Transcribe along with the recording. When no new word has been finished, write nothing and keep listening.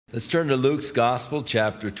Let's turn to Luke's Gospel,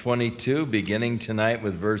 chapter 22, beginning tonight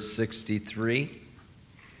with verse 63.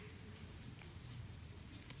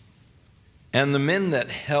 And the men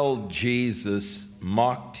that held Jesus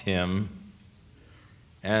mocked him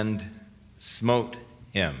and smote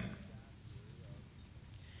him.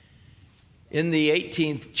 In the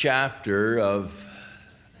 18th chapter of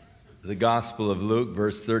the Gospel of Luke,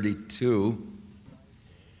 verse 32,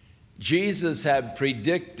 Jesus had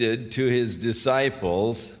predicted to his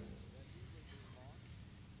disciples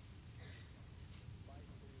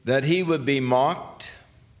that he would be mocked,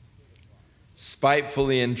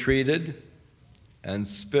 spitefully entreated, and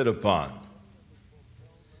spit upon.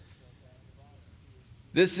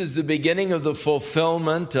 This is the beginning of the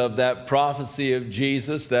fulfillment of that prophecy of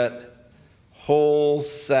Jesus, that whole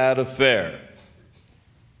sad affair. It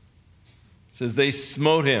says they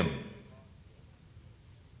smote him.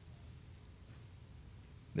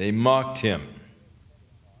 They mocked him.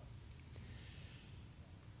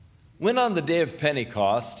 When on the day of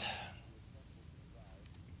Pentecost,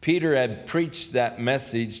 Peter had preached that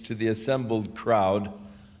message to the assembled crowd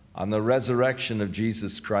on the resurrection of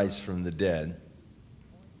Jesus Christ from the dead,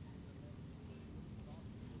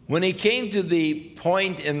 when he came to the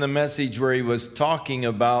point in the message where he was talking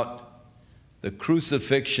about the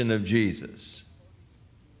crucifixion of Jesus,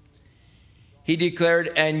 he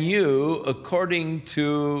declared, "And you, according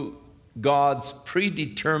to God's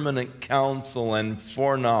predeterminate counsel and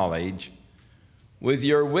foreknowledge, with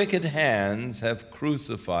your wicked hands have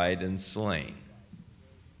crucified and slain."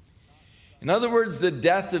 In other words, the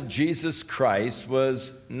death of Jesus Christ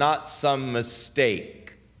was not some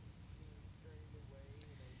mistake.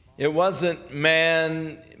 It wasn't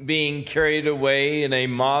man being carried away in a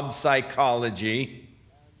mob psychology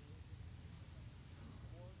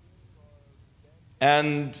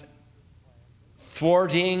and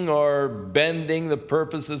thwarting or bending the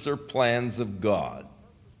purposes or plans of God.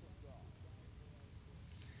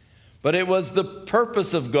 But it was the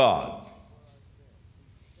purpose of God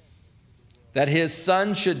that his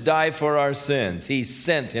Son should die for our sins. He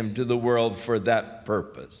sent him to the world for that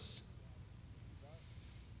purpose.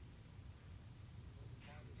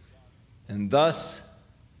 And thus,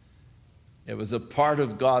 it was a part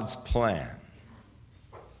of God's plan,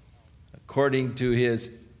 according to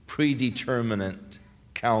his predeterminate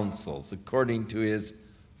counsels, according to his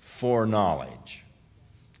foreknowledge.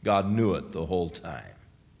 God knew it the whole time.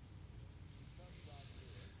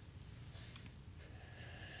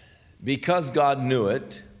 Because God knew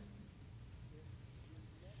it,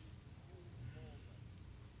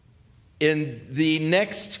 in the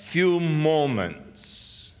next few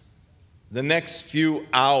moments, the next few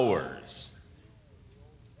hours,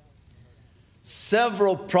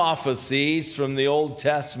 several prophecies from the Old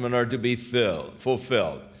Testament are to be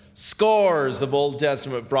fulfilled. Scores of Old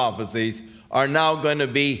Testament prophecies are now going to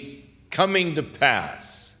be coming to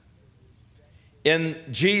pass in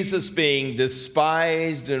Jesus being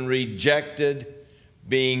despised and rejected,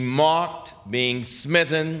 being mocked, being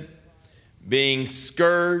smitten, being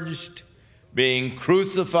scourged, being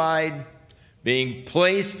crucified, being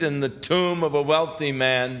placed in the tomb of a wealthy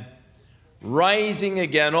man, rising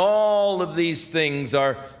again. All of these things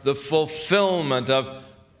are the fulfillment of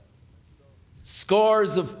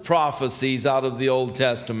scores of prophecies out of the Old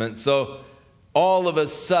Testament. So all of a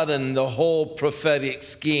sudden, the whole prophetic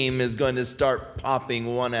scheme is going to start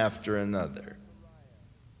popping one after another.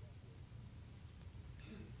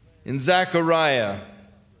 In Zechariah,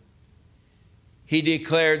 he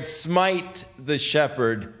declared, "Smite the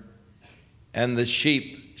shepherd, and the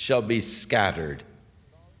sheep shall be scattered."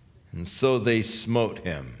 And so they smote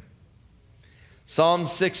him. Psalm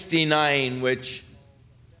 69, which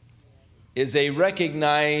is a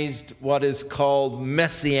recognized what is called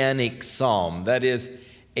messianic psalm. That is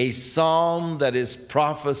a psalm that is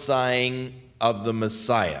prophesying of the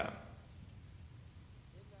Messiah.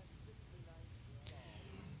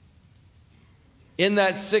 In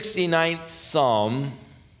that 69th psalm,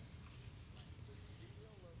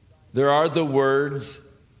 there are the words,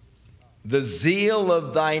 "The zeal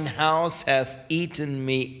of thine house hath eaten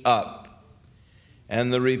me up,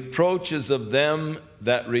 and the reproaches of them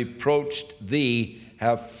that reproached thee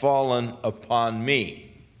have fallen upon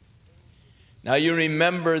me." Now you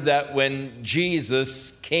remember that when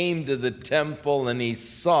Jesus came to the temple and he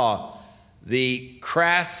saw the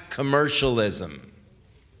crass commercialism,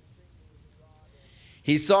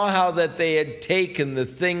 he saw how that they had taken the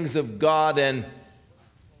things of God and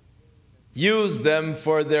used them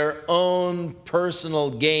for their own personal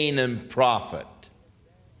gain and profit.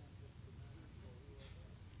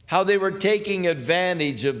 How they were taking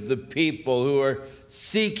advantage of the people who were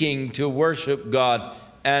seeking to worship God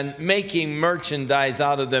and making merchandise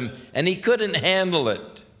out of them, and he couldn't handle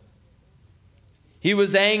it. He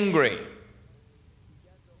was angry.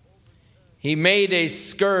 He made a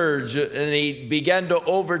scourge, and he began to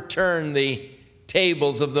overturn the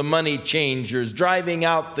tables of the money changers, driving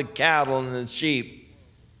out the cattle and the sheep,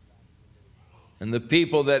 and the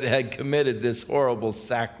people that had committed this horrible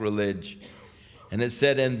sacrilege. And it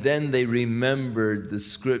said, and then they remembered the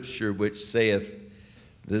scripture which saith,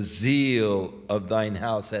 the zeal of thine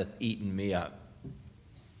house hath eaten me up.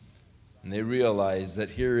 And they realized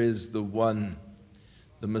that here is the one,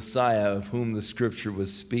 the Messiah of whom the scripture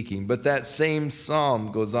was speaking. But that same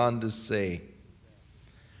psalm goes on to say,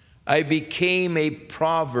 I became a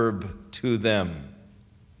proverb to them.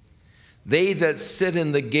 They that sit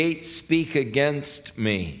in the gate speak against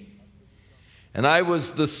me. And I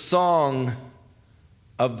was the song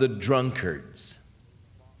of the drunkards.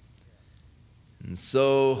 And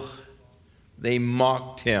so they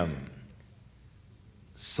mocked him.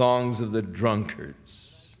 Songs of the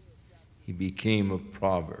drunkards. He became a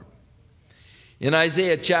proverb. In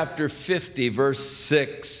Isaiah chapter 50, verse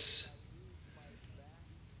 6,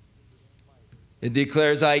 it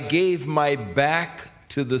declares, I gave my back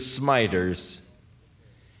to the smiters,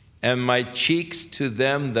 and my cheeks to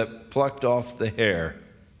them that plucked off the hair.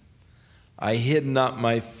 I hid not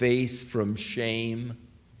my face from shame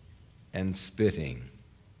and spitting.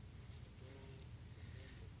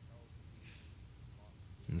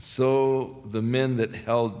 And so the men that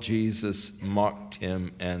held Jesus mocked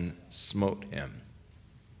him and smote him.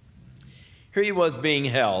 Here he was being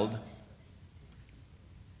held,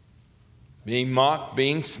 being mocked,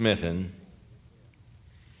 being smitten.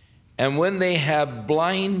 And when they had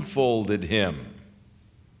blindfolded him,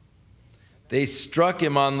 they struck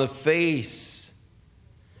him on the face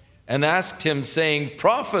and asked him, saying,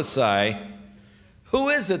 prophesy, who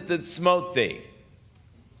is it that smote thee?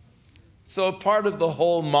 So part of the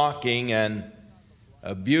whole mocking and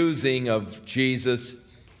abusing of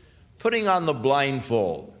Jesus, putting on the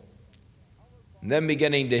blindfold and then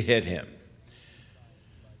beginning to hit him.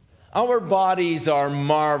 Our bodies are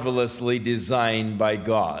marvelously designed by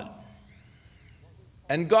God.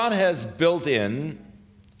 And God has built in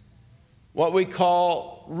what we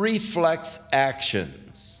call reflex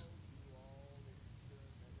actions.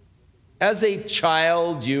 As a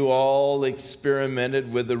child, you all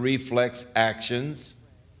experimented with the reflex actions.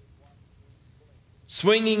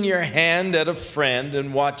 Swinging your hand at a friend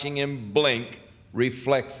and watching him blink,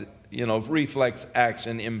 reflex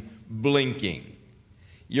action in blinking.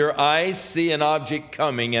 Your eyes see an object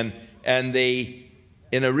coming and they,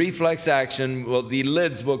 in a reflex action, the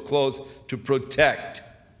lids will close to protect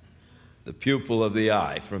the pupil of the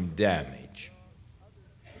eye from damage.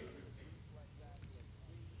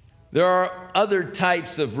 There are other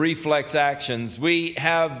types of reflex actions. We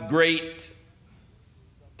have great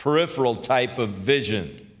peripheral type of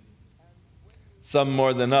vision, some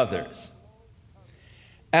more than others.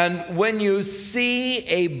 And when you see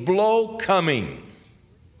a blow coming,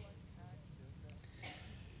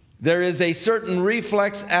 there is a certain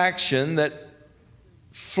reflex action that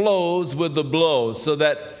flows with the blow, so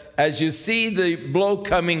that as you see the blow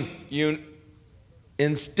coming, you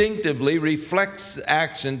instinctively, reflex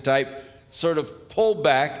action type, sort of pull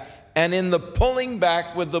back, and in the pulling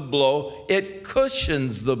back with the blow, it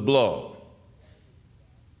cushions the blow.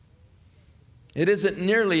 It isn't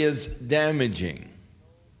nearly as damaging.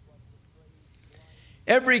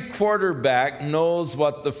 Every quarterback knows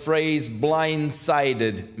what the phrase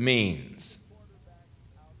blindsided means.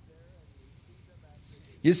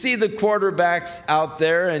 You see the quarterbacks out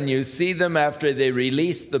there, and you see them after they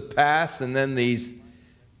release the pass, and then these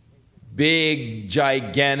big,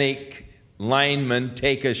 gigantic linemen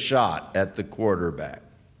take a shot at the quarterback.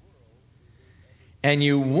 And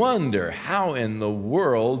you wonder, how in the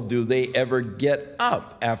world do they ever get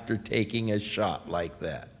up after taking a shot like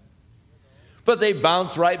that? But they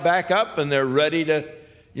bounce right back up, and they're ready to,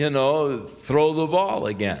 throw the ball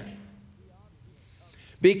again.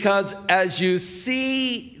 Because as you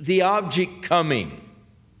see the object coming,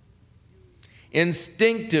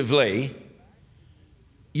 instinctively,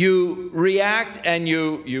 you react and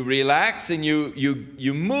you relax and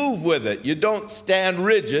you move with it. You don't stand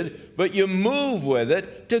rigid, but you move with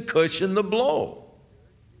it to cushion the blow.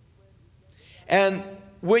 And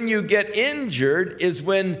when you get injured is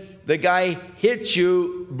when the guy hits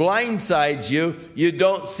you, blindsides you, you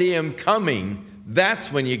don't see him coming.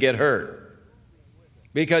 That's when you get hurt.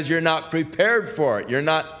 Because you're not prepared for it. You're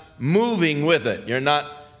not moving with it. You're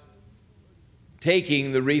not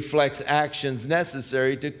taking the reflex actions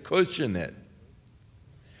necessary to cushion it.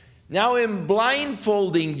 Now, in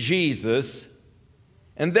blindfolding Jesus,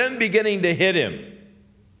 and then beginning to hit him.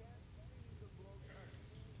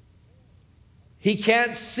 He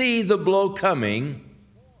can't see the blow coming,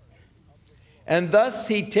 and thus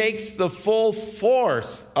he takes the full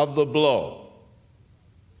force of the blow.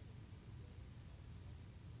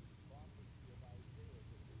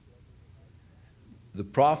 The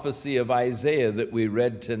prophecy of Isaiah that we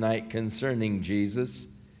read tonight concerning Jesus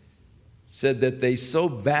said that they so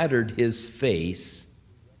battered his face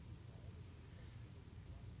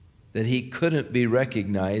that he couldn't be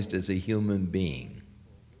recognized as a human being.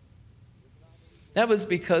 That was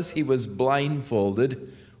because he was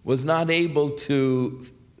blindfolded, was not able to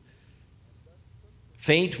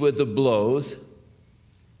feint with the blows,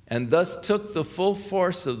 and thus took the full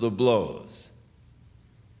force of the blows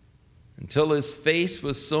until his face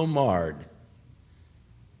was so marred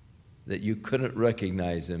that you couldn't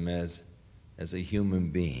recognize him as a human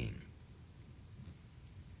being.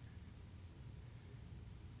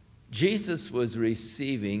 Jesus was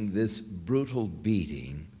receiving this brutal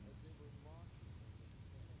beating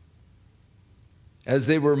as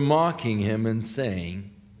they were mocking him and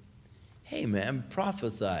saying, "Hey man,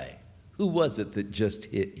 prophesy. Who was it that just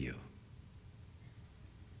hit you?"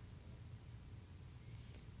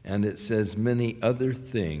 And it says, many other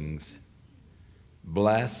things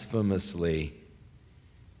blasphemously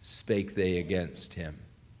spake they against him.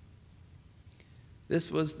 This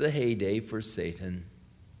was the heyday for Satan,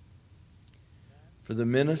 for the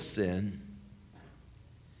men of sin.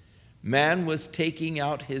 Man was taking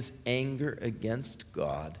out his anger against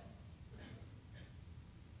God.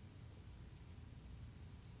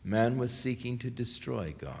 Man was seeking to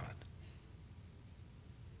destroy God.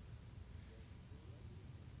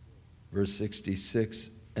 Verse 66,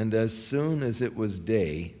 and as soon as it was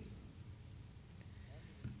day,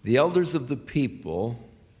 the elders of the people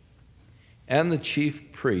and the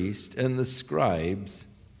chief priest and the scribes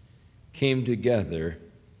came together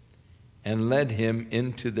and led him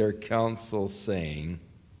into their council, saying,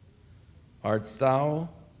 "Art thou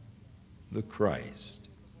the Christ?"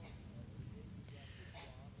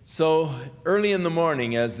 So early in the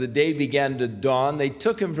morning, as the day began to dawn, they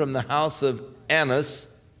took him from the house of Annas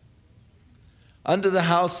unto the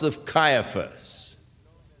house of Caiaphas,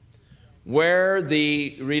 where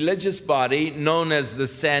the religious body known as the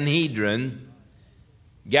Sanhedrin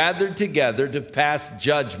gathered together to pass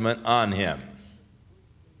judgment on him.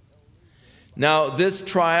 Now, this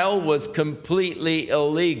trial was completely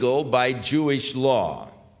illegal by Jewish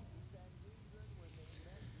law.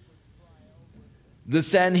 The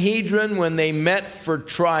Sanhedrin, when they met for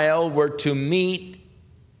trial, were to meet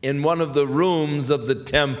in one of the rooms of the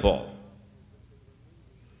temple.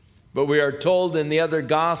 But we are told in the other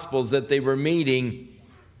Gospels that they were meeting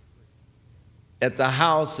at the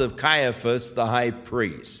house of Caiaphas, the high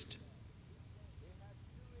priest.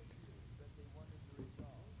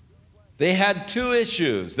 They had two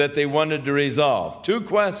issues that they wanted to resolve, two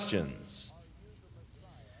questions.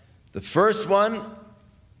 The first one,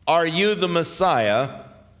 are you the Messiah?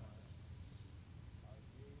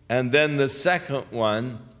 And then the second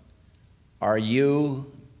one, are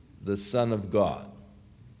you the Son of God?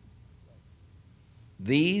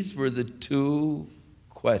 These were the two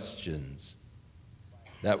questions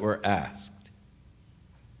that were asked.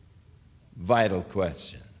 Vital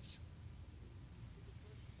questions.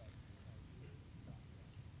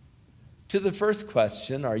 To the first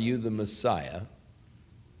question, are you the Messiah?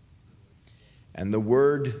 And the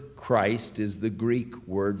word Christ is the Greek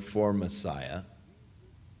word for Messiah.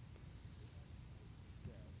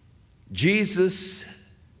 Jesus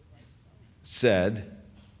said,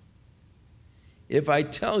 "If I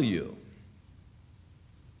tell you,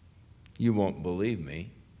 you won't believe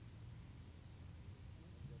me."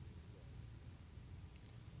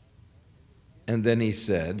 And then he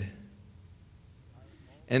said,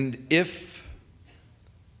 "And if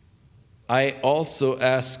I also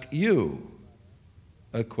ask you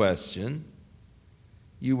a question,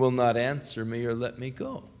 you will not answer me or let me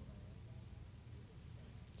go."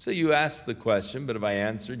 So you asked the question, but if I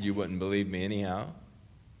answered, you wouldn't believe me anyhow.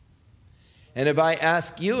 And if I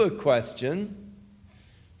ask you a question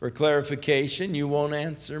for clarification, you won't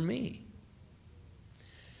answer me.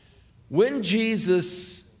 When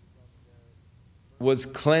Jesus was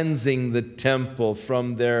cleansing the temple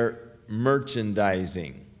from their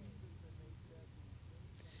merchandising,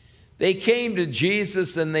 they came to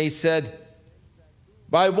Jesus and they said,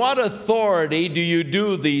 "By what authority do you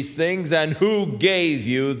do these things, and who gave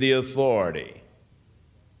you the authority?"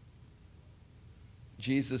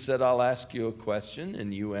 Jesus said, "I'll ask you a question,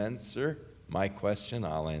 and you answer my question,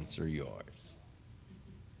 I'll answer yours."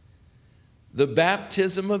 The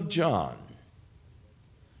baptism of John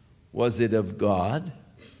Was it of God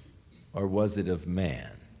or was it of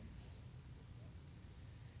man?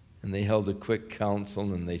 And they held a quick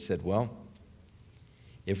council and they said, well,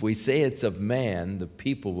 if we say it's of man, the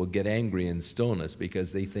people will get angry and stone us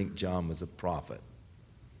because they think John was a prophet.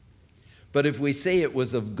 But if we say it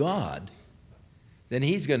was of God, then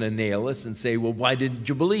he's going to nail us and say, well, why didn't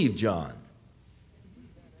you believe John?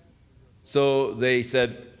 So they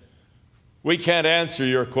said, we can't answer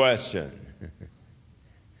your question.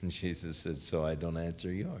 And Jesus said, so I don't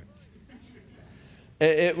answer yours.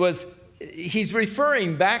 He's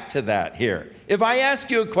referring back to that here. If I ask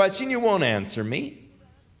you a question, you won't answer me.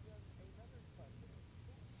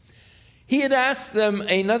 He had asked them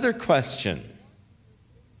another question.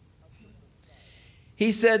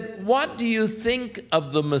 He said, what do you think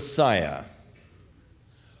of the Messiah?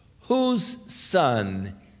 Whose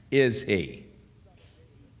son is he?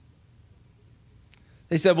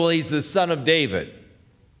 They said, well, he's the son of David.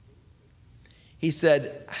 He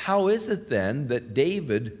said, how is it then that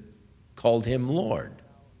David called him Lord?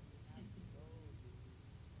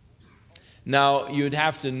 Now, you'd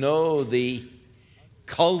have to know the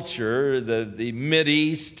culture, the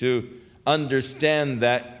Mideast, to understand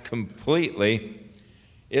that completely.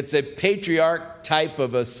 It's a patriarch type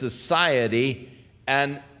of a society,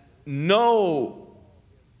 and no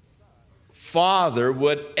father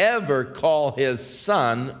would ever call his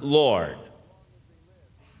son Lord.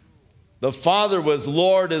 The father was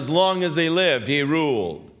Lord as long as he lived. He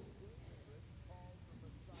ruled.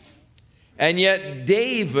 And yet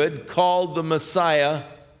David called the Messiah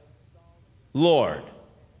Lord.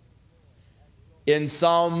 In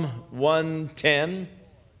Psalm 110,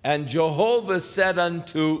 and Jehovah said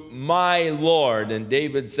unto my Lord, and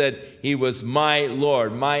David said he was my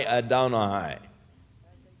Lord, my Adonai.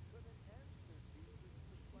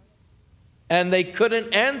 And they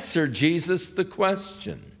couldn't answer Jesus the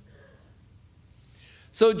question.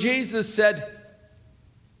 So Jesus said,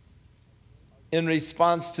 in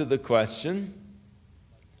response to the question,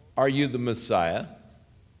 are you the Messiah?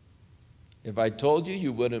 If I told you,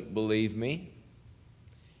 you wouldn't believe me.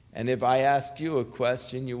 And if I ask you a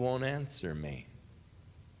question, you won't answer me.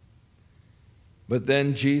 But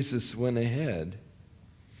then Jesus went ahead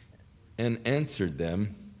and answered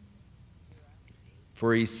them,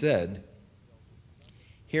 for he said,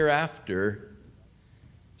 hereafter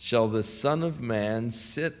shall the Son of Man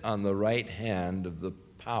sit on the right hand of the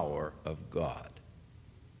power of God.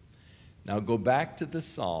 Now go back to the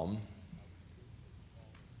psalm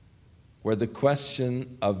where the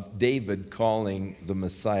question of David calling the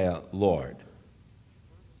Messiah Lord.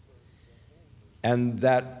 And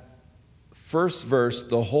that first verse,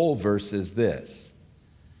 the whole verse is this: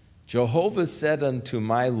 Jehovah said unto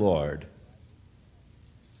my Lord,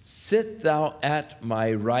 sit thou at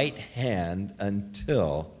my right hand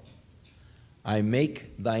until I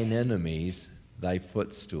make thine enemies thy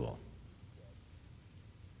footstool.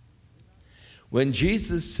 When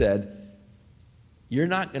Jesus said, you're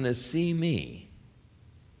not going to see me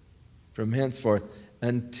from henceforth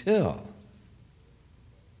until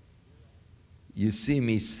you see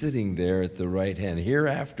me sitting there at the right hand.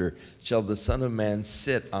 Hereafter shall the Son of Man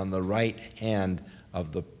sit on the right hand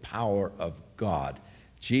of the power of God.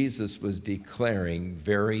 Jesus was declaring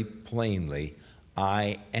very plainly,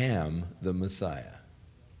 I am the Messiah.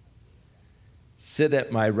 Sit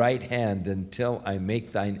at my right hand until I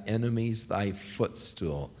make thine enemies thy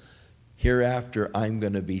footstool. Hereafter, I'm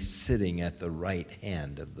going to be sitting at the right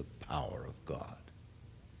hand of the power of God.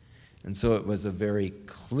 And so it was a very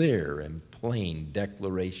clear and plain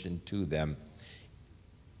declaration to them.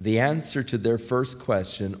 The answer to their first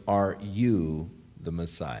question, are you the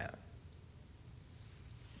Messiah?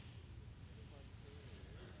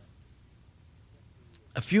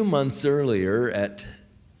 A few months earlier at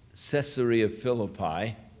Caesarea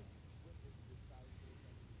Philippi,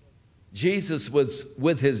 Jesus was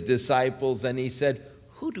with his disciples and he said,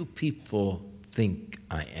 who do people think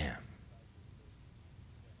I am?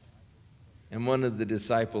 And one of the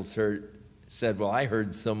disciples said, well, I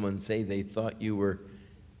heard someone say they thought you were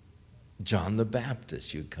John the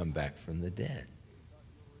Baptist. You'd come back from the dead.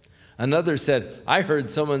 Another said, I heard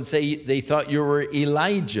someone say they thought you were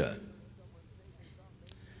Elijah.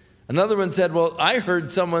 Another one said, well, I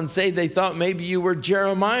heard someone say they thought maybe you were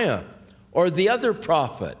Jeremiah or the other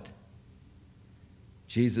prophet.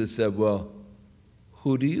 Jesus said, well,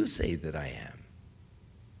 who do you say that I am?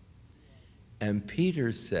 And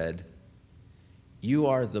Peter said, you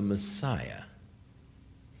are the Messiah,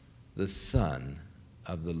 the Son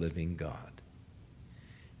of the living God.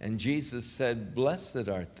 And Jesus said, blessed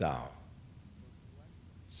art thou,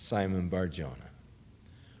 Simon Bar-Jonah.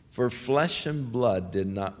 For flesh and blood did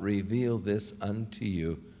not reveal this unto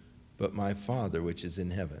you, but my Father which is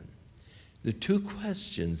in heaven. The two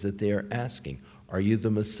questions that they are asking, are you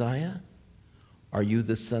the Messiah? Are you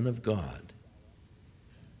the Son of God?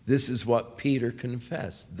 This is what Peter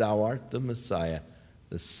confessed. Thou art the Messiah,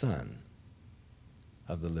 the Son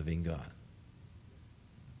of the living God.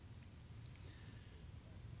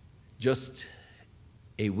 Just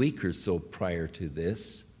a week or so prior to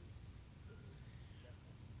this,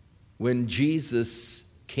 when Jesus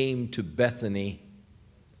came to Bethany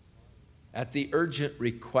at the urgent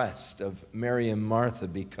request of Mary and Martha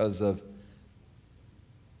because of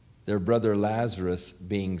their brother Lazarus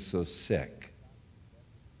being so sick.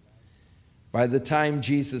 By the time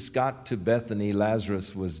Jesus got to Bethany,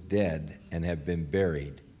 Lazarus was dead and had been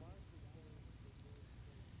buried.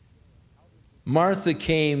 Martha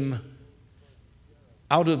came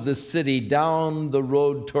out of the city down the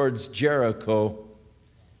road towards Jericho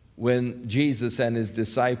when Jesus and his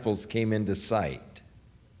disciples came into sight.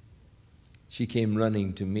 She came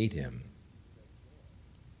running to meet him.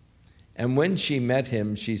 And when she met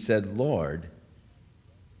him, she said, Lord,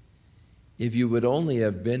 if you would only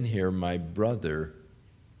have been here, my brother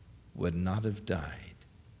would not have died.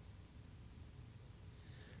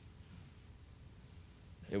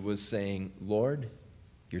 It was saying, Lord,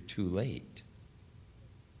 you're too late.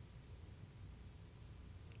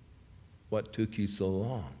 What took you so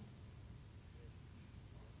long?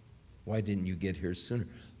 Why didn't you get here sooner?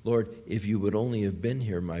 Lord, if you would only have been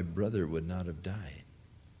here, my brother would not have died.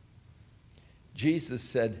 Jesus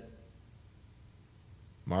said,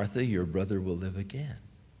 Martha, your brother will live again.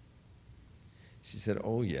 She said,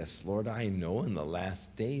 oh yes, Lord, I know in the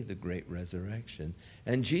last day the great resurrection.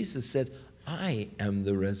 And Jesus said, I am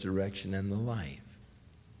the resurrection and the life.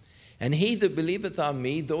 And he that believeth on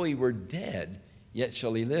me, though he were dead, yet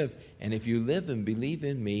shall he live. And if you live and believe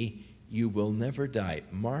in me, you will never die.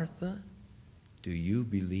 Martha, do you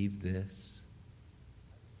believe this?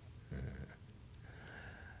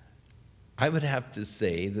 I would have to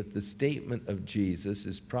say that the statement of Jesus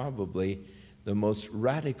is probably the most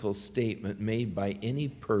radical statement made by any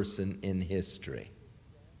person in history.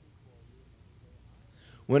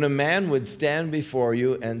 When a man would stand before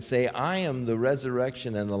you and say, I am the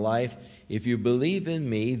resurrection and the life. If you believe in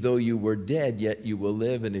me, though you were dead, yet you will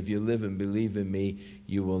live. And if you live and believe in me,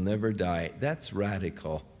 you will never die. That's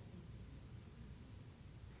radical.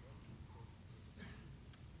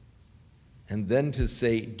 And then to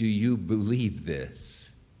say, do you believe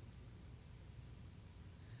this?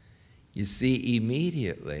 You see,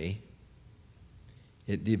 immediately,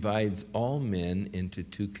 it divides all men into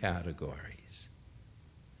two categories.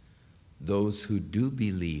 Those who do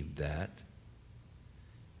believe that,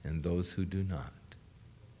 and those who do not.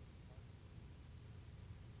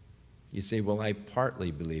 You say, well, I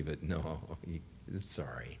partly believe it. No,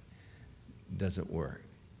 sorry, it doesn't work.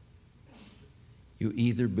 You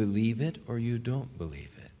either believe it or you don't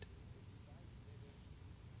believe it.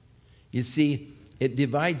 You see, it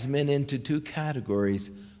divides men into two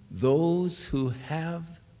categories. Those who have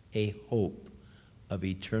a hope of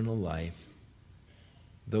eternal life,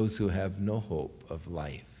 those who have no hope of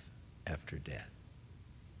life after death.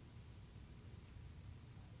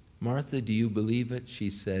 Martha, do you believe it?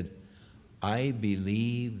 She said, I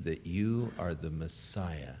believe that you are the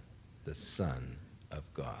Messiah, the Son of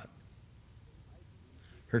God.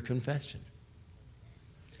 Her confession.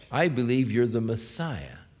 I believe you're the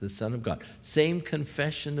Messiah, the Son of God. Same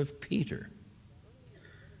confession of Peter.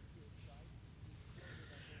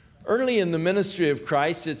 Early in the ministry of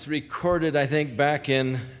Christ, it's recorded, I think, back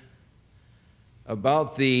in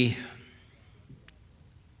about the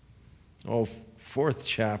fourth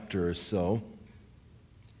chapter or so.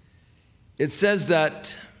 It says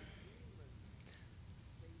that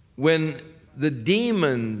when the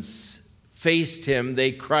demons faced him,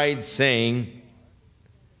 they cried, saying,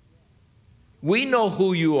 we know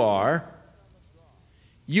who you are.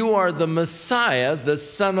 You are the Messiah, the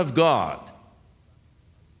Son of God.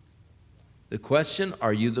 The question,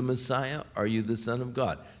 are you the Messiah? Are you the Son of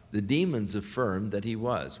God? The demons affirmed that he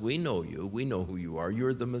was. We know you. We know who you are.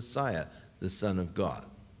 You're the Messiah, the Son of God.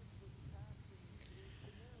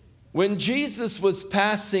 When Jesus was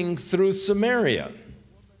passing through Samaria,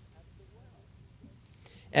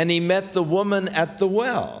 and he met the woman at the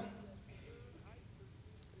well.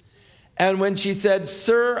 And when she said,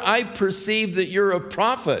 Sir, I perceive that you're a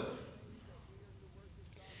prophet.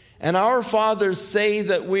 And our fathers say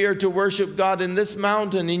that we are to worship God in this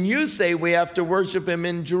mountain, and you say we have to worship him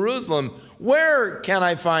in Jerusalem. Where can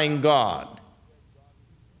I find God?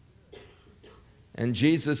 And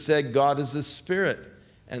Jesus said, God is a spirit,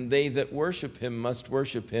 and they that worship him must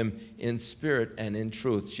worship him in spirit and in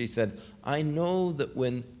truth. She said, I know that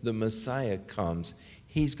when the Messiah comes,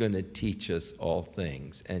 he's going to teach us all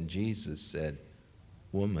things. And Jesus said,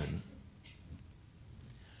 Woman,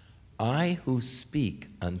 I who speak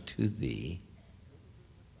unto thee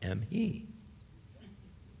am he.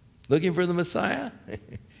 Looking for the Messiah?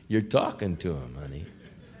 You're talking to him, honey.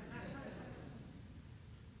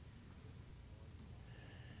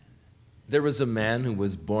 There was a man who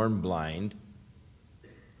was born blind,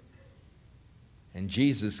 and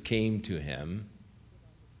Jesus came to him,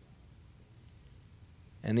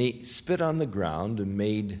 and he spit on the ground and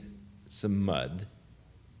made some mud,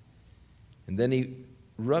 and then he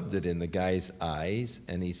rubbed it in the guy's eyes,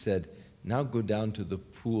 and he said, now go down to the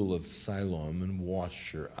pool of Siloam and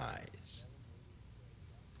wash your eyes.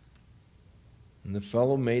 And the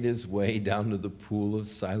fellow made his way down to the pool of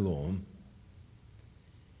Siloam,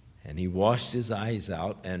 and he washed his eyes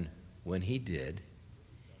out, and when he did,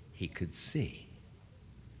 he could see.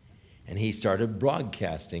 And he started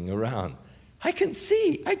broadcasting around, I can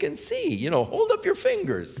see, I can see. You know, hold up your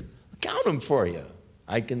fingers. I'll count them for you.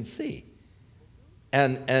 I can see.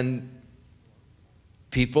 And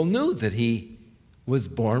people knew that he was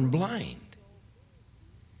born blind.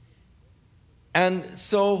 And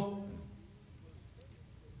so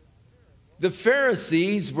the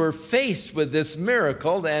Pharisees were faced with this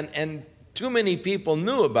miracle, and too many people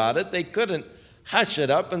knew about it. They couldn't hush it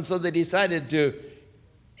up, and so they decided to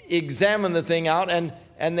examine the thing out, and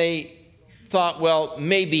they thought, well,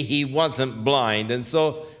 maybe he wasn't blind. And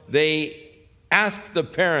so they asked the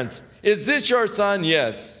parents, is this your son?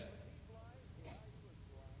 Yes.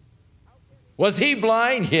 Was he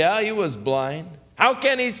blind? Yeah, he was blind. How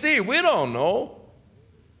can he see? We don't know.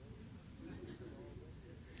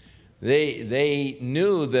 They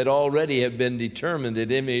knew that already had been determined that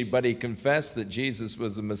anybody confessed that Jesus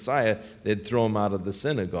was the Messiah, they'd throw him out of the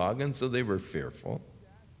synagogue, and so they were fearful.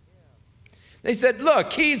 They said,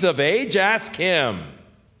 look, he's of age, ask him.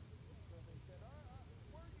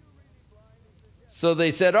 So they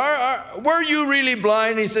said, were you really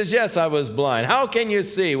blind? He says, yes, I was blind. How can you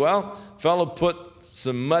see? Well, fellow put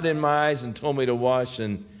some mud in my eyes and told me to wash,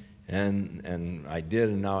 and I did,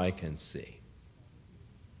 and now I can see.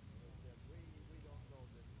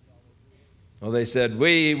 Well, they said,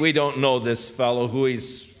 we don't know this fellow, who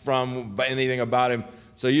he's from, anything about him,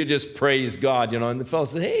 so you just praise God, you know. And the fellow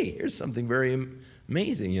said, hey, here's something very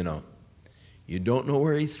amazing, you know. You don't know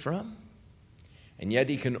where he's from, and yet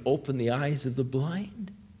he can open the eyes of the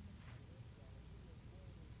blind?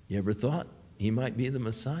 You ever thought he might be the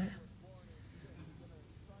Messiah?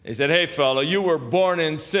 They said, hey, fellow, you were born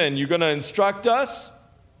in sin. You going to instruct us?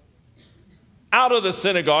 Out of the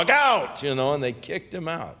synagogue, out, you know, and they kicked him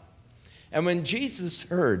out. And when Jesus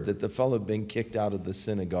heard that the fellow had been kicked out of the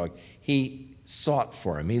synagogue, he sought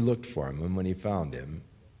for him. He looked for him. And when he found him,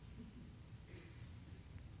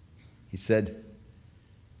 he said,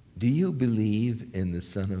 do you believe in the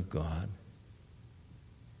Son of God?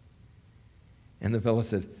 And the fellow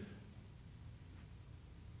said,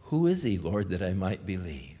 who is he, Lord, that I might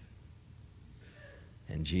believe?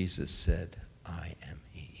 And Jesus said, I am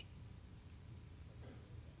he.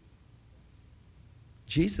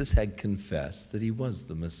 Jesus had confessed that he was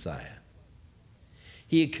the Messiah.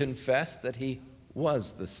 He had confessed that he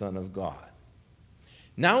was the Son of God.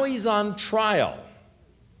 Now he's on trial.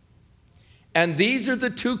 And these are the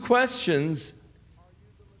two questions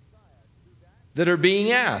that are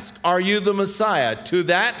being asked. Are you the Messiah? To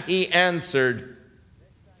that he answered,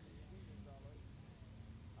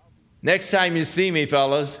 next time you see me,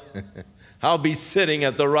 fellas, I'll be sitting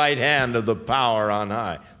at the right hand of the power on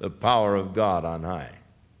high, the power of God on high.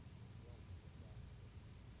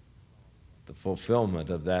 The fulfillment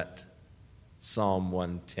of that Psalm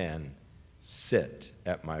 110, sit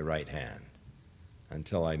at my right hand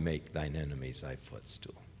until I make thine enemies thy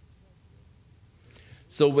footstool.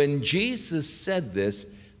 So when Jesus said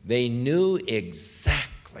this, they knew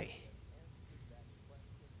exactly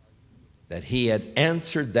that he had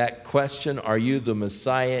answered that question, are you the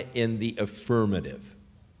Messiah, in the affirmative.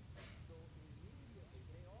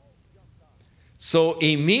 So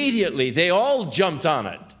immediately they all jumped on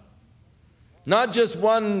it. Not just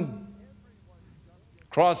one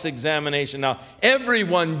cross-examination. Now,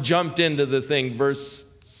 everyone jumped into the thing, verse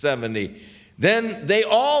 70. Then they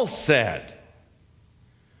all said,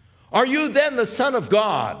 are you then the Son of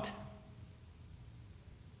God?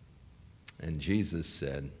 And Jesus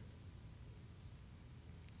said,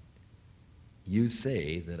 you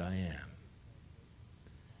say that I am.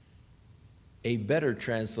 A better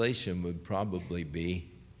translation would probably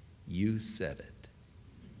be, you said it.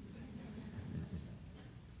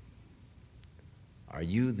 Are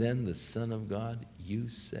you then the Son of God? You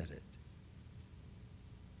said it.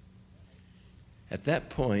 At that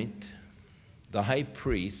point, the high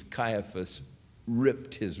priest, Caiaphas,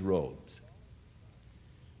 ripped his robes,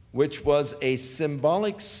 which was a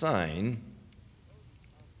symbolic sign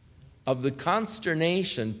of the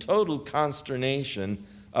consternation, total consternation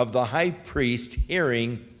of the high priest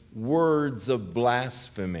hearing words of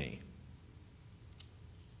blasphemy.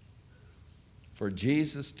 For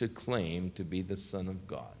Jesus to claim to be the Son of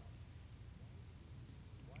God.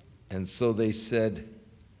 And so they said,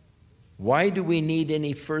 why do we need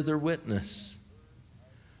any further witness?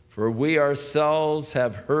 For we ourselves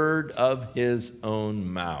have heard of his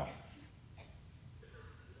own mouth.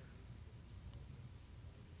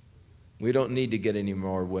 We don't need to get any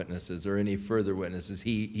more witnesses or any further witnesses.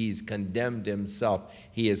 He's condemned himself.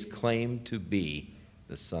 He has claimed to be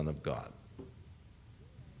the Son of God.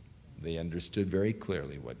 They understood very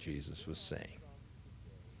clearly what Jesus was saying.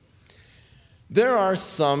 There are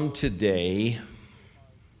some today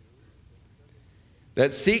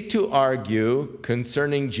that seek to argue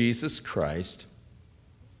concerning Jesus Christ,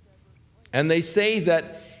 and they say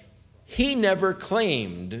that he never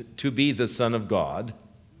claimed to be the Son of God,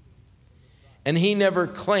 and he never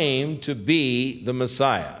claimed to be the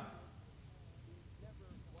Messiah.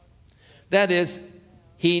 That is,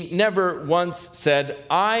 he never once said,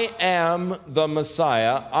 I am the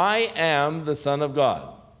Messiah, I am the Son of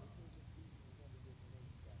God.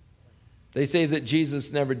 They say that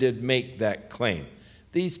Jesus never did make that claim.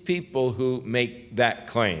 These people who make that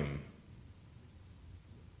claim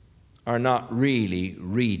are not really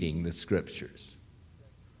reading the Scriptures.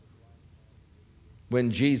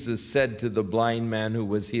 When Jesus said to the blind man who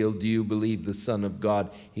was healed, do you believe the Son of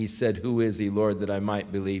God? He said, who is he, Lord, that I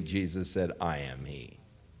might believe? Jesus said, I am he.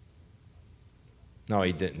 No,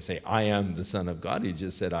 he didn't say, I am the Son of God. He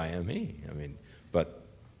just said, I am he. But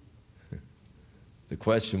the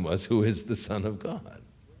question was, who is the Son of God?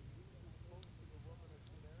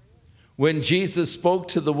 When Jesus spoke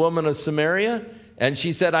to the woman of Samaria, and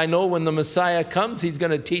she said, I know when the Messiah comes, he's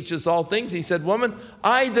going to teach us all things. He said, woman,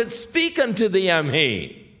 I that speak unto thee am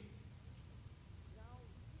he.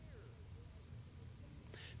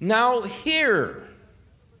 Now hear.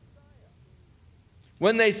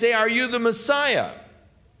 When they say, are you the Messiah?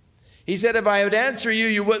 He said, if I would answer you,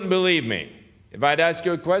 you wouldn't believe me. If I'd ask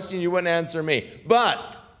you a question, you wouldn't answer me.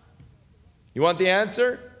 But, you want the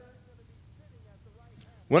answer?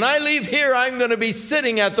 When I leave here, I'm going to be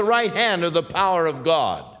sitting at the right hand of the power of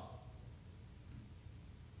God.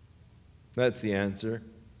 That's the answer.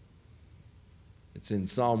 It's in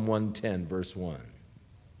Psalm 110, verse 1,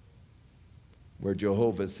 where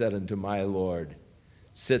Jehovah said unto my Lord,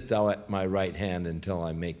 sit thou at my right hand until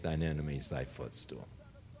I make thine enemies thy footstool.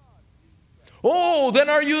 Oh, then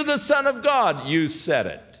are you the Son of God? You said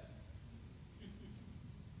it.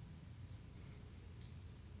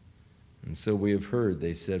 And so we have heard,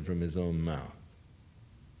 they said, from his own mouth.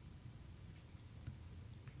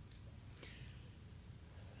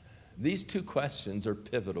 These two questions are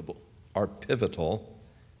pivotal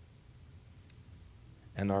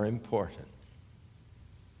and are important.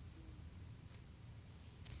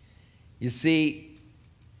 You see,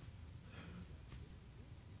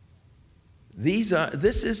 this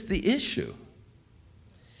is the issue.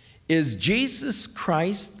 Is Jesus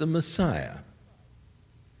Christ the Messiah?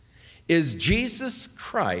 Is Jesus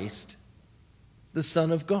Christ the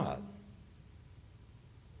Son of God?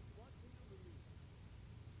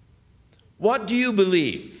 What do you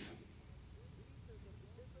believe?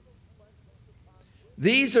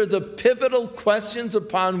 These are the pivotal questions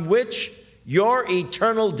upon which your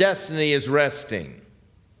eternal destiny is resting.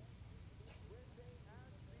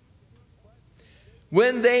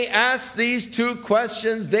 When they asked these two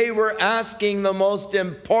questions, they were asking the most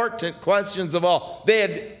important questions of all. They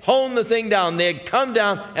had honed the thing down. They had come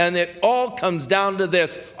down, and it all comes down to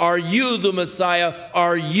this. Are you the Messiah?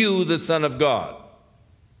 Are you the Son of God?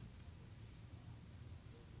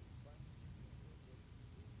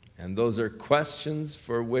 And those are questions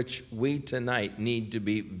for which we tonight need to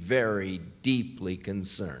be very deeply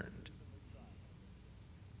concerned.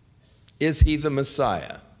 Is he the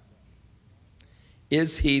Messiah?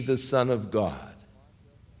 Is he the Son of God?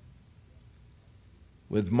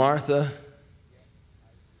 With Martha,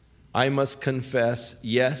 I must confess,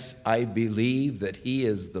 yes, I believe that he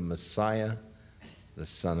is the Messiah, the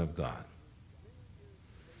Son of God.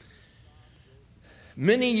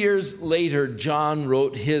 Many years later, John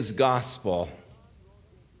wrote his gospel.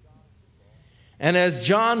 And as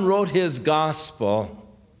John wrote his gospel,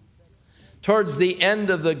 Towards the end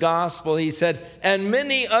of the gospel, he said, and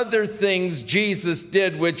many other things Jesus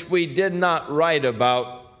did which we did not write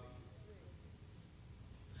about.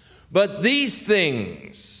 But these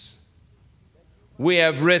things we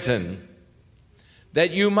have written,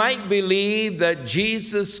 that you might believe that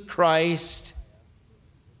Jesus Christ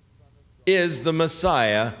is the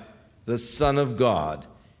Messiah, the Son of God,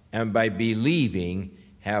 and by believing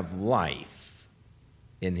have life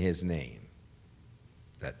in his name.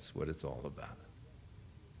 That's what it's all about.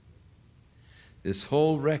 This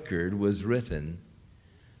whole record was written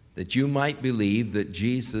that you might believe that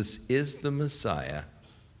Jesus is the Messiah,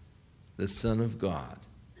 the Son of God,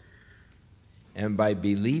 and by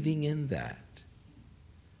believing in that,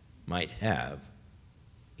 might have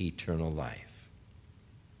eternal life.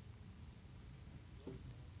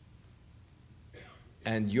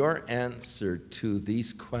 And your answer to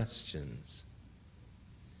these questions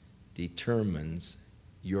determines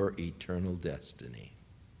your eternal destiny.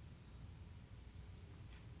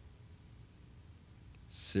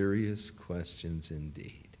 Serious questions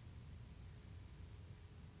indeed.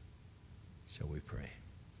 Shall we pray?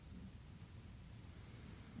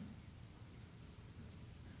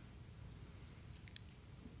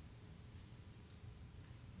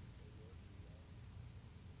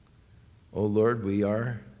 O Lord, we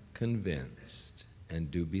are convinced and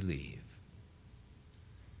do believe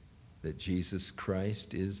that Jesus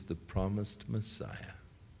Christ is the promised Messiah.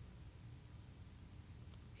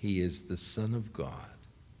 He is the Son of God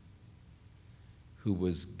who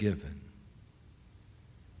was given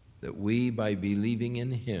that we, by believing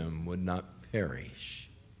in him, would not perish,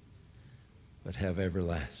 but have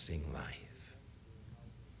everlasting life.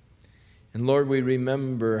 And Lord, we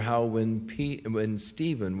remember how when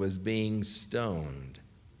Stephen was being stoned,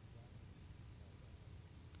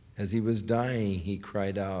 as he was dying, he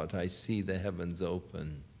cried out, I see the heavens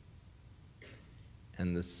open,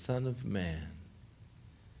 and the Son of Man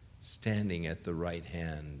standing at the right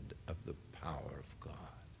hand of the power of God.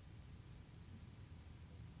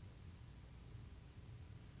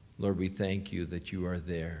 Lord, we thank you that you are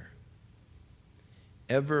there,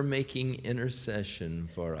 ever making intercession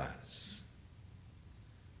for us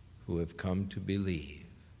who have come to believe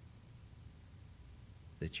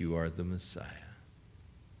that you are the Messiah,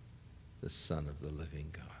 the Son of the living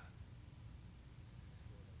God.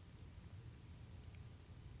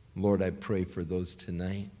 Lord, I pray for those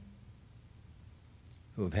tonight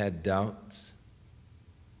who have had doubts,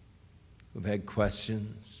 who have had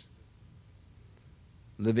questions,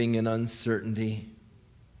 living in uncertainty,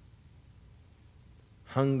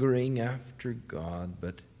 hungering after God,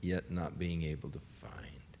 but yet not being able to find.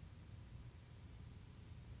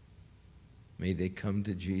 May they come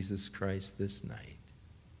to Jesus Christ this night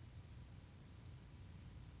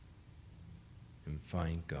and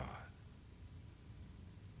find God.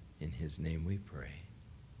 In his name we pray.